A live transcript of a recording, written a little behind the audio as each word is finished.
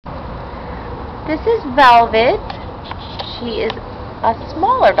This is Velvet. She is a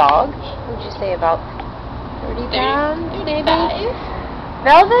smaller dog. What would you say, about 30 pounds, maybe?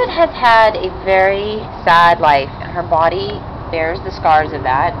 Velvet has had a very sad life, and her body bears the scars of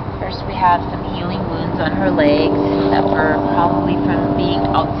that. First, we have some healing wounds on her legs that were probably from being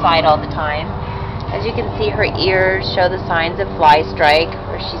outside all the time. As you can see, her ears show the signs of fly strike,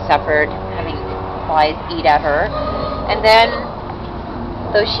 where she suffered having flies eat at her. And then,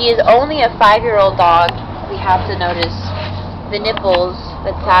 though she is only a 5-year-old dog, we have to notice the nipples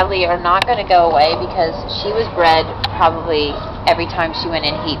that sadly are not going to go away, because she was bred probably every time she went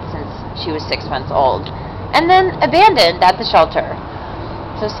in heat since she was 6 months old, and then abandoned at the shelter.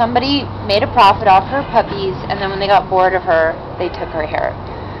 So somebody made a profit off her puppies, and then when they got bored of her, they took her hair.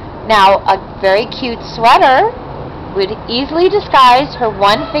 Now, a very cute sweater would easily disguise her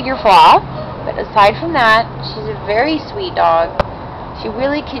one figure flaw, but aside from that, she's a very sweet dog. She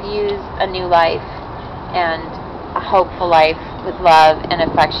really could use a new life, and a hopeful life with love and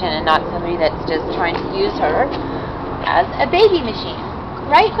affection, and not somebody that's just trying to use her as a baby machine.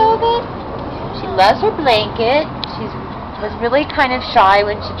 Right, Velvet? She loves her blanket. She was really kind of shy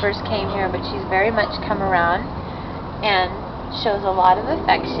when she first came here, but she's very much come around and shows a lot of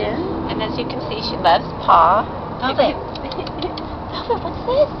affection. And as you can see, she loves paw. Velvet. Velvet, what's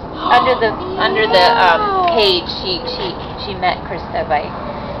this? Under the cage, she met Krista by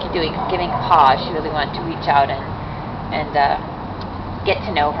giving paw. She really wanted to reach out and get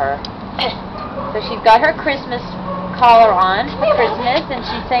to know her. So she's got her Christmas collar on for Christmas, and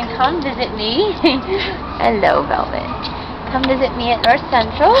she's saying, "Come visit me." Hello, Velvet. Come visit me at North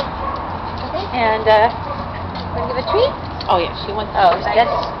Central. And want to give a treat? Oh yeah, she wants. Oh,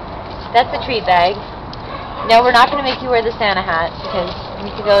 that's a treat bag. No, we're not going to make you wear the Santa hat, because we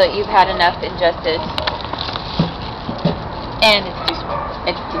feel that you've had enough injustice. And it's too small.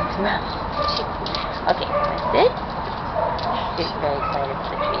 It's too small. Okay, that's it. She's very excited for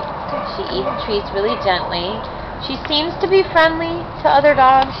the treat. She eats treats really gently. She seems to be friendly to other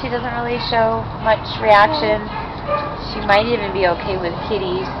dogs. She doesn't really show much reaction. She might even be okay with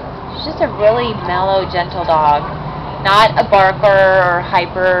kitties. She's just a really mellow, gentle dog. Not a barker or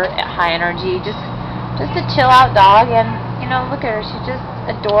hyper high energy. Just a chill out dog. And you know, look at her. She's just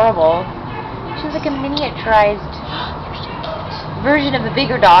adorable. She's like a miniaturized version of a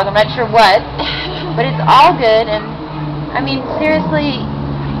bigger dog. I'm not sure what, but it's all good. And I mean, seriously,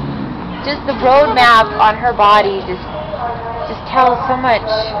 just the road map on her body just tells so much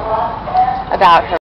about her.